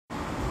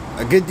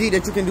A good deed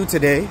that you can do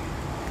today,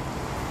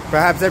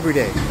 perhaps every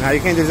day. Now,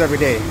 you can't do this every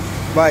day,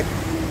 but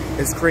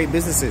it's create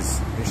businesses,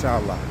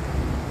 inshallah.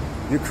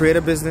 You create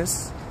a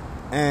business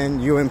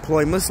and you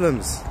employ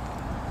Muslims.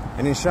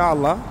 And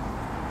inshallah,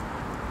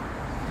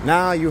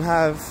 now you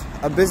have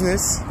a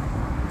business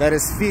that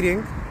is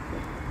feeding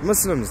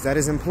Muslims, that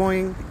is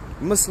employing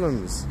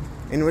Muslims,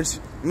 in which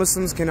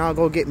Muslims can now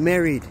go get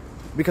married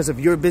because of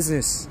your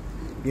business,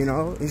 you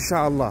know,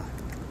 inshallah.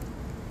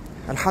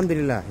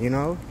 Alhamdulillah, you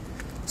know.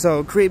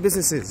 So create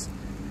businesses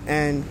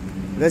and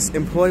let's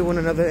employ one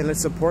another and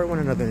let's support one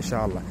another,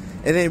 inshallah.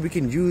 And then we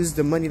can use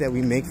the money that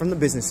we make from the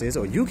businesses,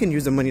 or you can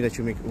use the money that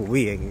you make,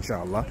 we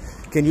inshallah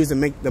can use the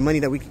money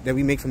that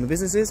we make from the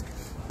businesses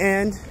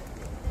and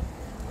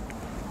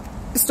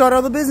start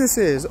other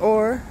businesses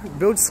or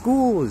build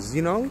schools,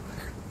 you know.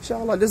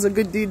 Inshallah, this is a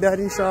good deed that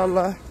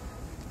inshallah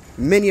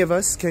many of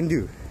us can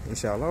do,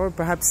 inshallah, or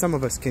perhaps some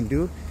of us can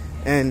do,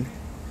 and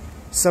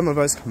some of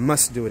us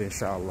must do it,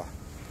 inshallah.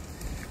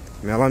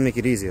 May Allah make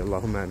it easy,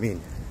 Allahumma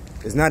ameen.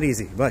 It's not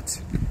easy, but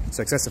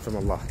success is from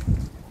Allah.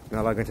 May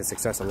Allah grant us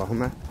success,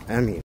 Allahumma ameen.